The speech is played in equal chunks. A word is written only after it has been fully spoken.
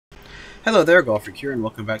Hello there, Golfer Cure, and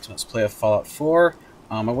welcome back to Let's Play of Fallout 4.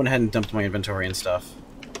 I went ahead and dumped my inventory and stuff,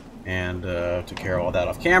 and took care of all that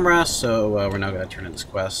off camera, so we're now going to turn in this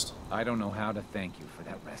quest. I don't know how to thank you for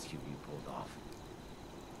that rescue you pulled off.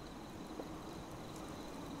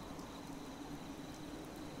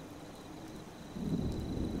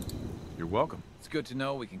 You're welcome. It's good to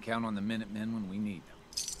know we can count on the Minutemen when we need them.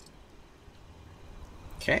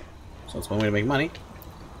 Okay, so that's one way to make money.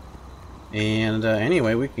 And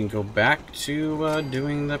anyway, we can go back to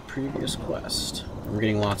doing the previous quest. We're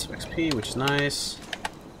getting lots of XP, which is nice.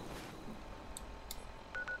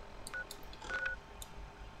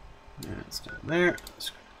 That's down there.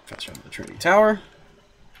 Let's transfer to the Trinity Tower.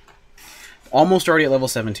 Almost already at level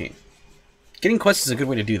 17. Getting quests is a good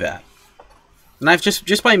way to do that. And I've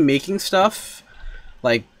just by making stuff,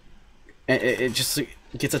 like, it just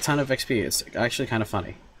gets a ton of XP. It's actually kind of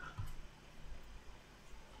funny.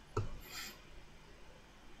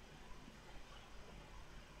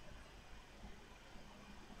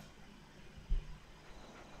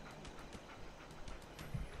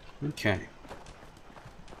 Okay.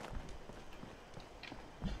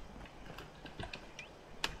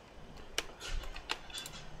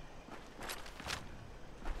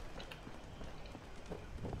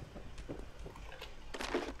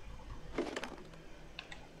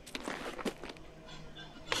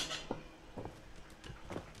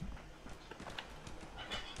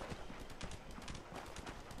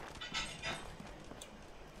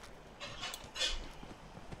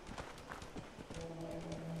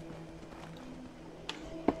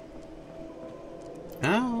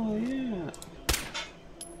 Oh yeah.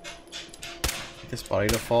 This body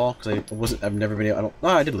to fall because I've never been able.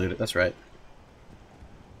 I did loot it. That's right.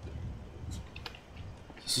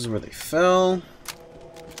 This is where they fell.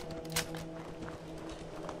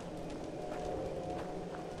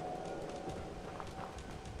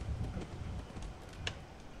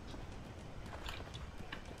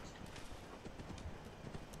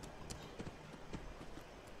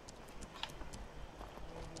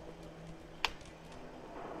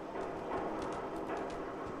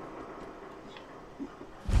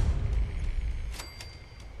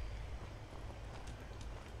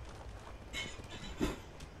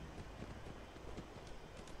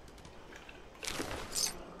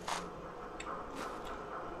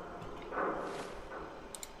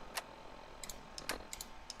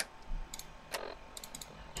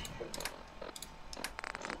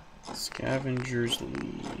 Scavenger's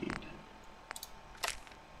lead.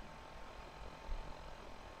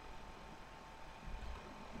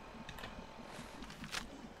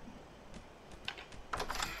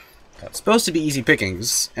 That's supposed to be easy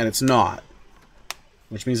pickings, and it's not.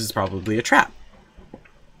 Which means it's probably a trap.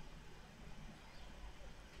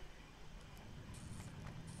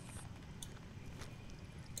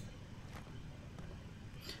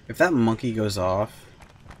 If that monkey goes off...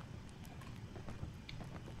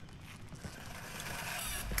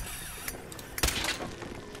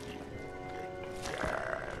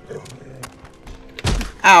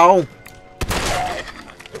 Ow!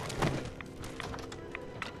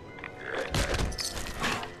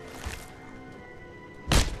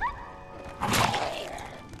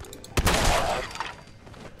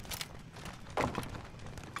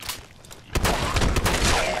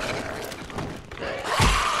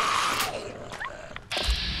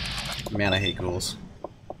 Man, I hate ghouls.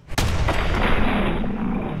 I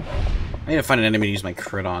need to find an enemy to use my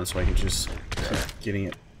crit on so I can just keep getting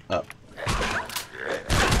it up.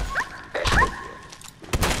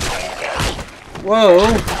 Whoa!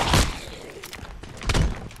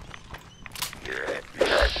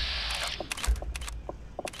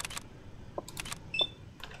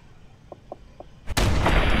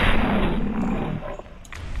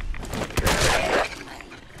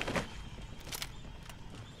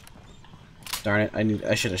 Darn it,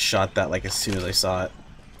 I should have shot that like as soon as I saw it.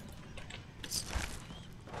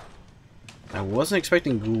 I wasn't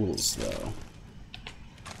expecting ghouls though.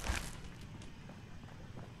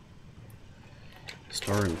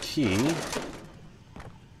 Storeroom key.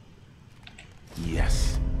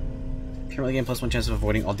 Yes. Currently gain +1 chance of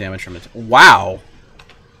avoiding all damage from it. Wow!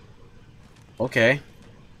 Okay.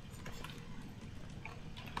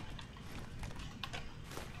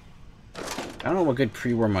 I don't know what good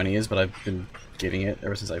pre-war money is, but I've been getting it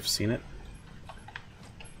ever since I've seen it.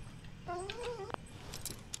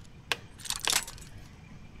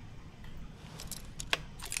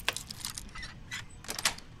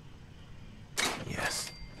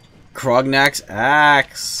 Yes. Krognak's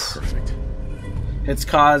Axe. Perfect. Hits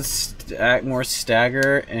cause more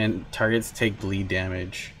stagger and targets take bleed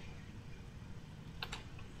damage.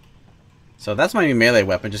 So that's my new melee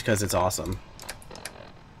weapon just because it's awesome.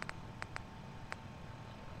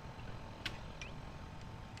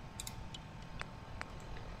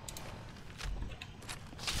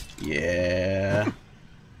 Yeah.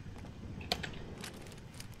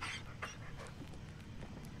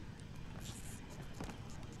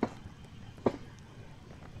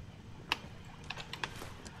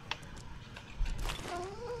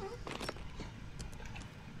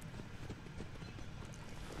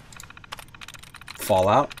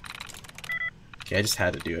 Fallout. Okay, I just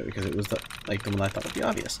had to do it because it was the one I thought would be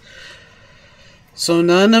obvious. So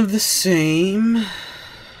none of the same.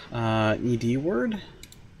 ED word?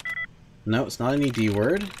 No, it's not an ED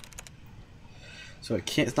word. So it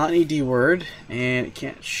can't. It's not an ED word, and it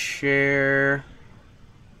can't share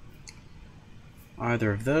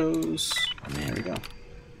either of those. There we go.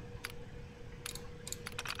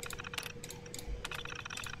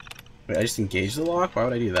 Wait, I just engaged the lock? Why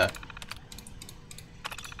would I do that?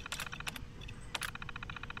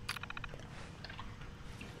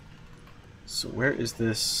 So where is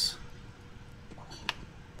this?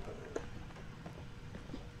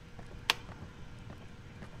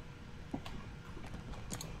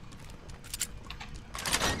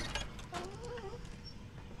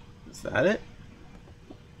 Is that it?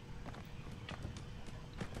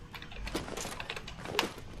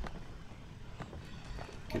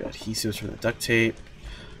 Get adhesives from the duct tape.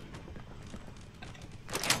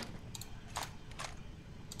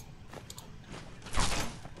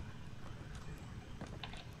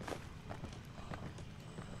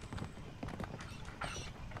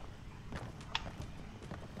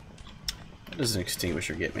 What does an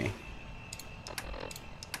extinguisher get me?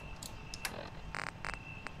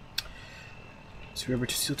 Rubber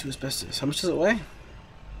to seal to asbestos. How much does it weigh?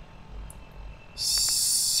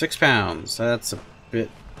 6 pounds. That's a bit.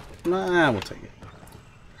 Nah, we'll take it.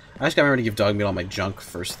 I just gotta remember to give dog meat all my junk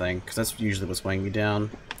first thing, because that's usually what's weighing me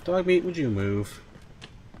down. Dog meat, would you move?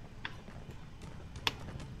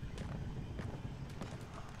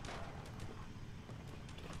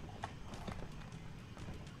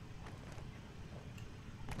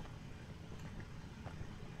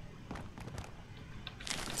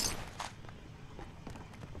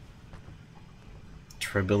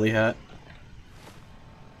 Billy hat.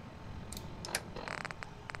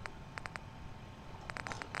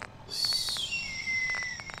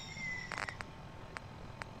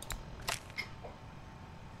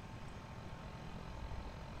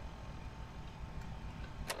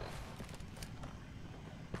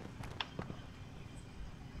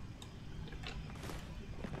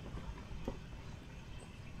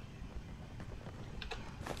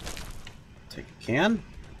 Take a can.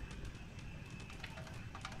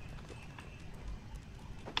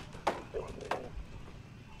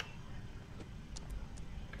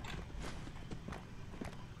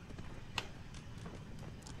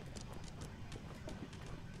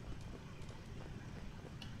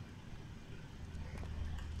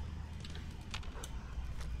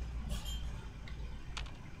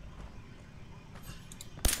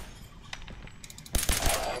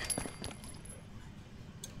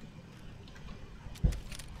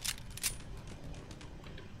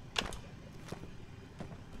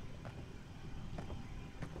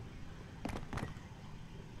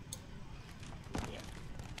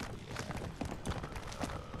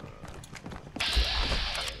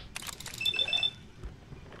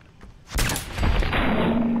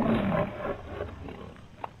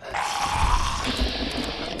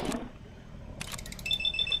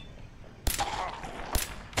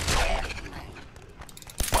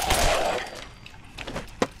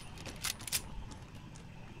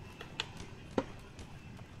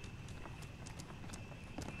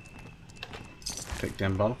 Take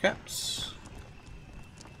down bottle caps.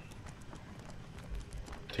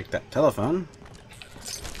 Take that telephone.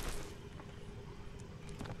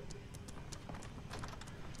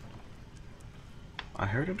 I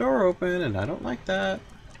heard a door open and I don't like that.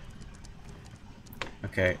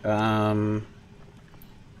 Okay, let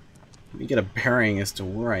me get a bearing as to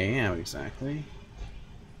where I am exactly.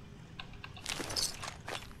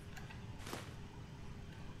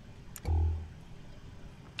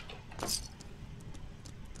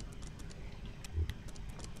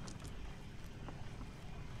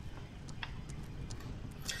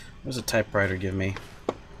 What does a typewriter give me?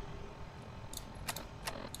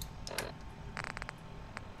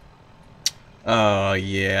 Oh,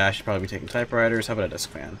 yeah, I should probably be taking typewriters. How about a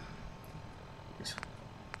desk fan?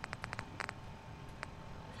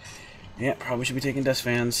 Yeah, probably should be taking desk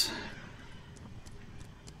fans.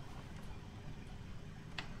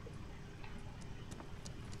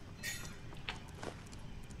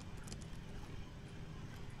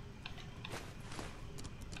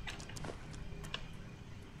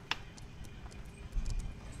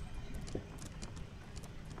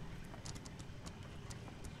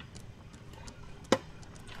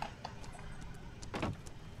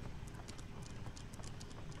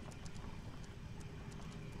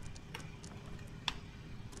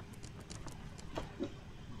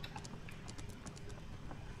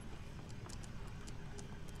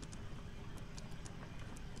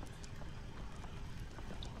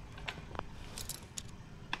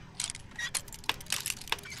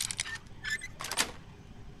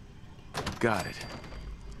 Got it.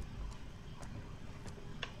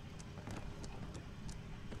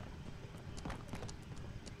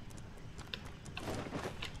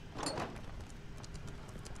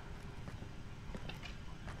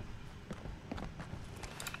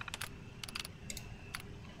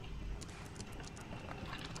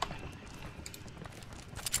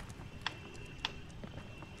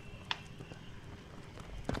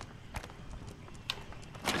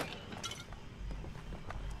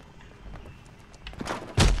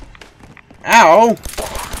 Ow!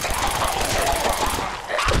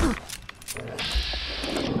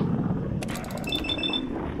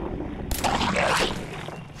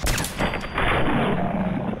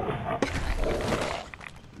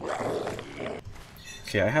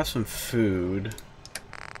 Okay, I have some food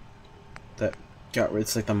that got rid.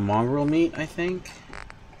 It's like the mongrel meat, I think.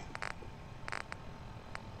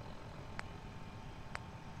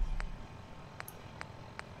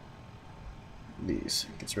 These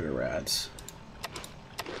gets rid of rats.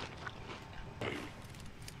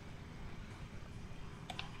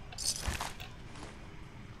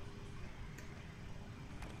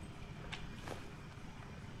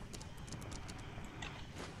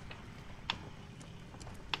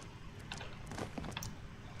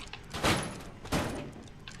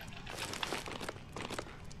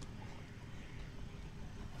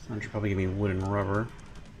 Someone should probably give me wood and rubber.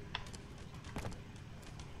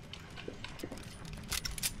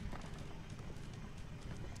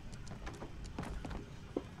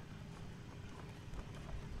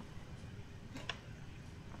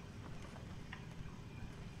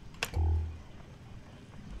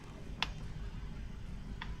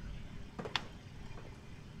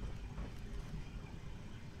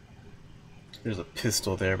 There's a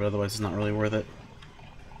pistol there, but otherwise it's not really worth it.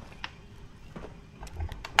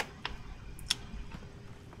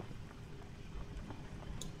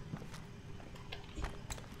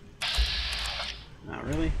 Not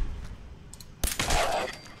really.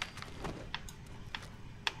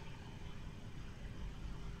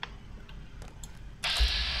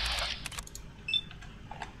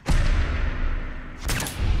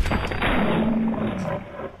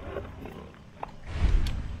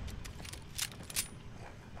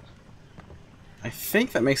 I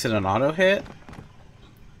think that makes it an auto hit.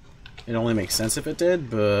 It only makes sense if it did,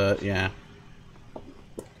 but yeah.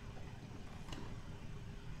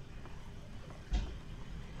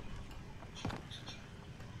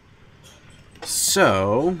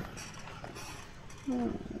 So...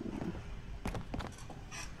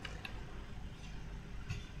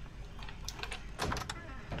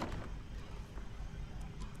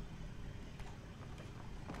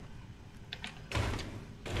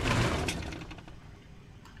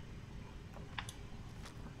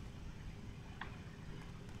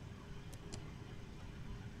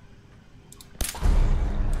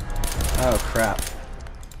 oh crap.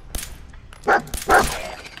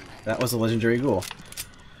 That was a legendary ghoul.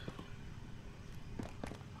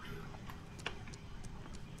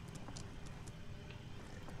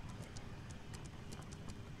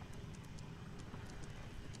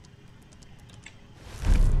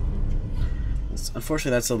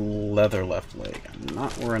 Unfortunately, that's a leather left leg. I'm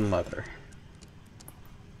not wearing leather.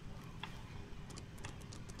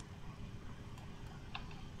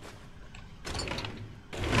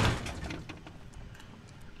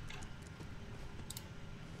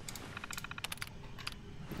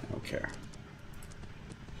 I don't care.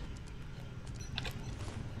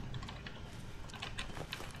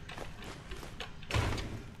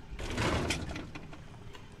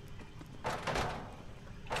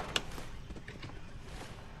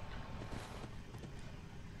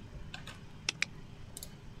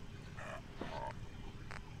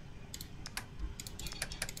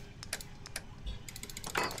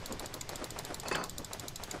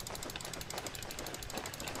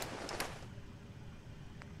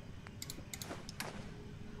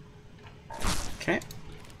 Okay.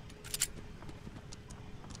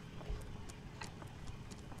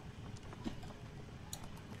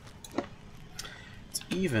 It's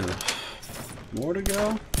even. More to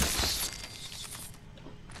go.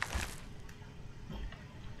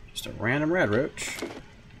 Just a random red roach.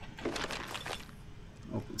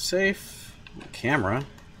 Open safe. Camera.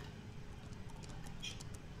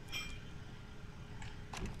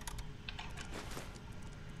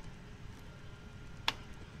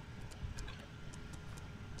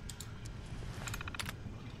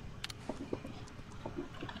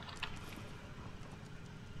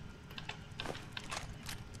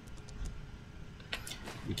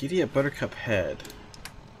 Giddy at Buttercup Head.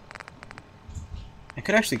 I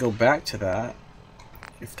could actually go back to that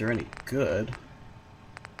if they're any good.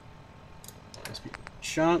 Must be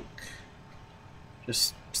junk.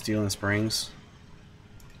 Just stealing springs.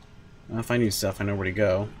 Well, if I need stuff, I know where to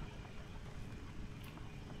go.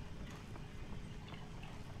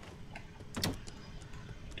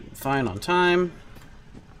 Doing fine on time.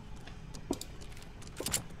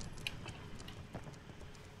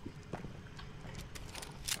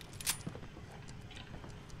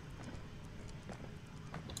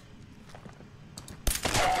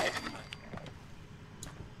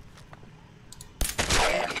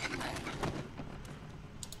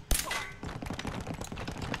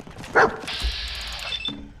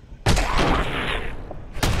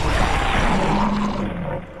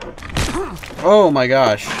 Oh my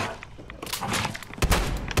gosh.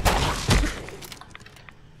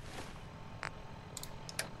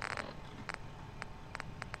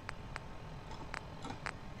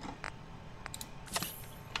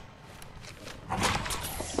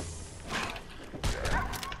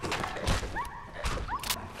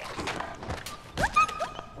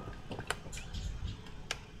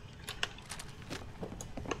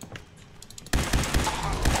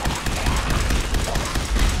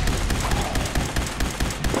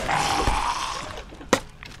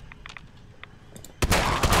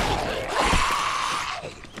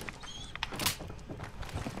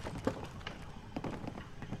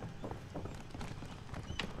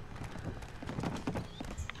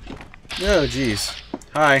 Oh, jeez.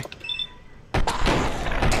 Hi.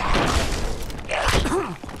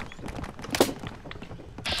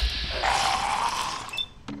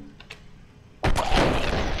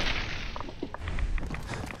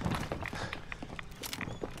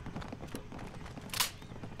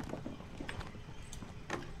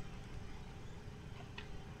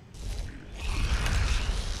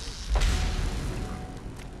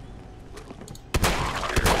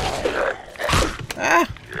 Ah!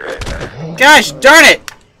 Gosh darn it!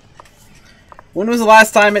 When was the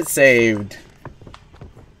last time it saved?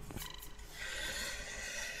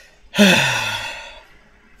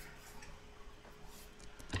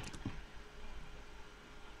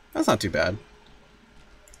 That's not too bad.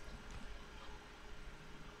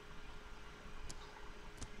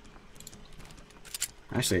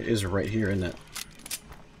 Actually, it is right here, isn't it?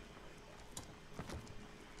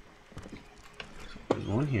 There's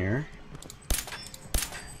one here.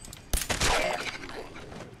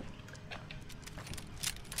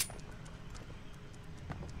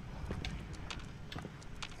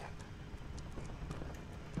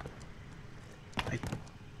 I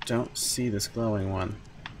don't see this glowing one.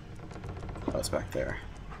 Oh, it's back there.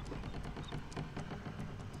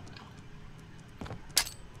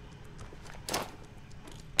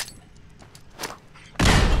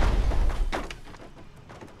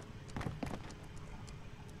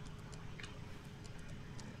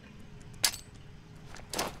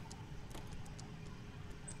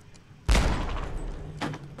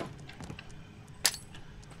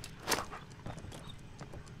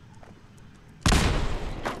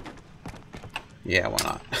 Yeah, why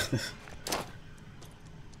not?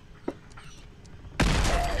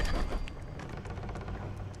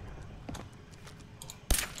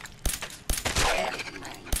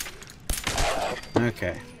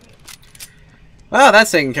 Okay. Well,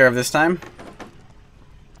 that's taken care of this time.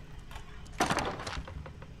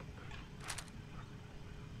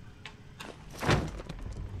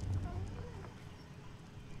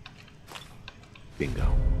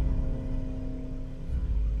 Bingo.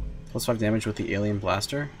 Plus 5 damage with the alien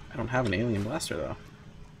blaster. I don't have an alien blaster though.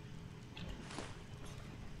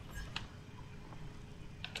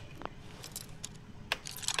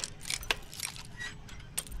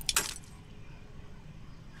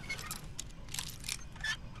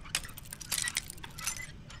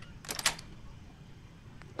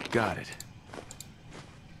 Got it.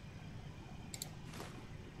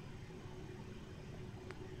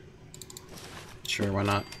 Sure, why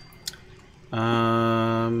not?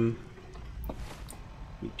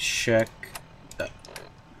 Check that.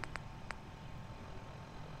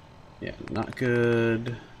 Yeah, not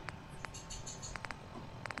good.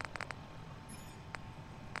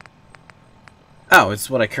 Oh,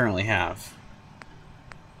 it's what I currently have.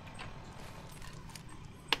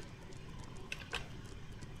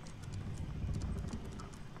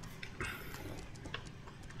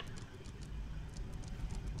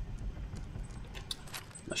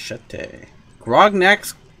 Machete.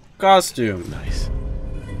 Grognak's costume. Nice.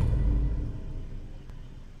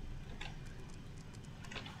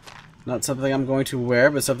 Not something I'm going to wear,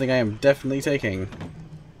 but something I am definitely taking.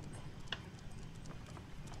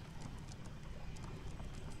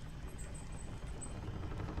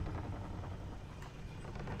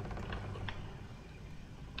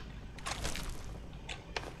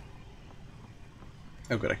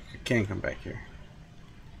 Oh good, I can come back here.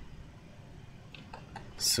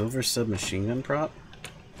 Silver submachine gun prop?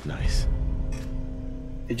 Nice.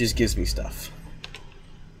 It just gives me stuff.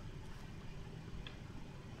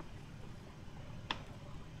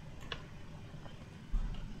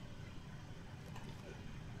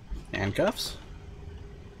 Handcuffs?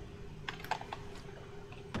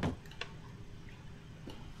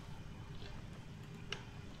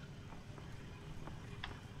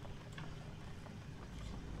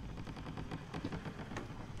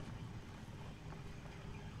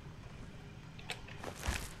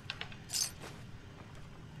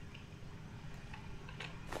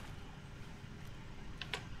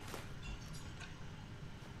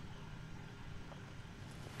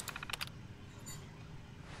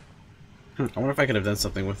 I wonder if I could have done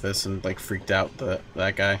something with this and like freaked out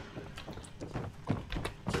that guy.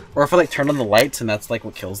 Or if I like turn on the lights and that's like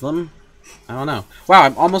what kills them. I don't know. Wow,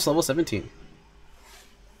 I'm almost level 17.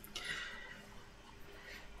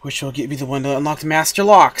 Which will get me the one to unlock the master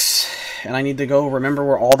locks. And I need to go remember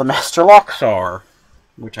where all the master locks are.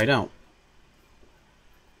 Which I don't.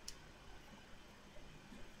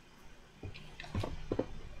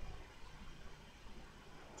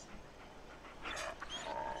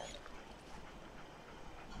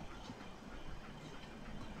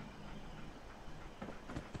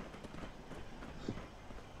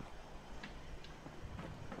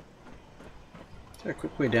 Is there a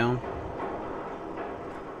quick way down?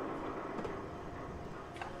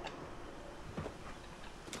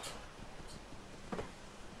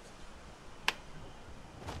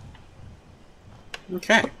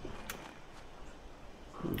 Okay.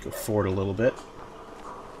 Go forward a little bit.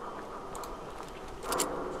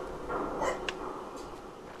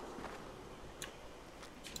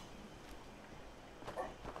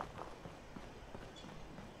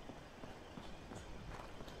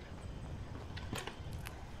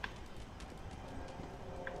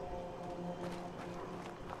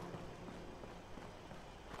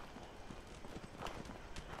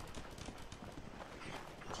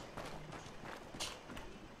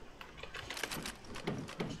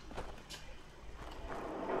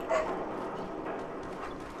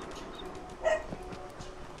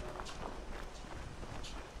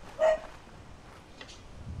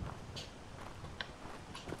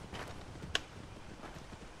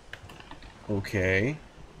 Okay.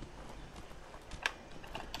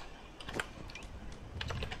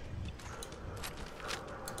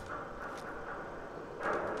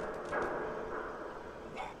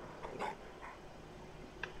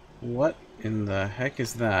 What in the heck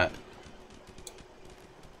is that?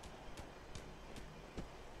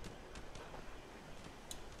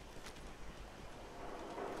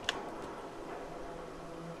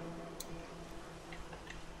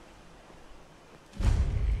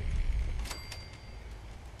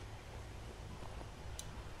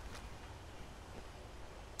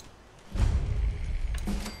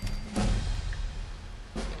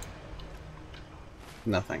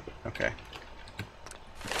 Nothing. Okay.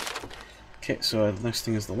 Okay, so the next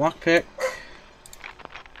thing is the lockpick.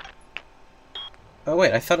 Oh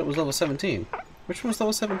wait, I thought it was level 17. Which one was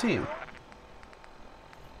level 17?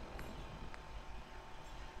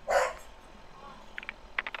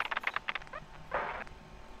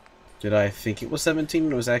 Did I think it was 17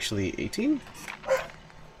 when it was actually 18?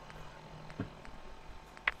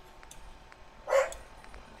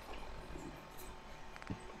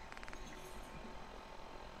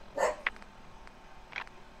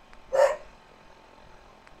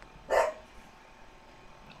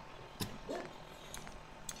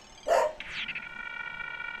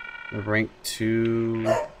 Rank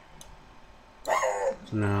 2...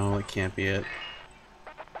 No, it can't be it.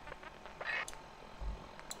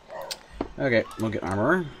 Okay, we'll get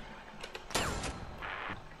armor.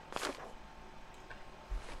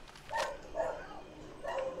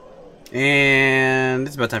 And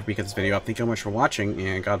it's about time for me to cut this video up. Thank you so much for watching,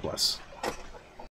 and God bless.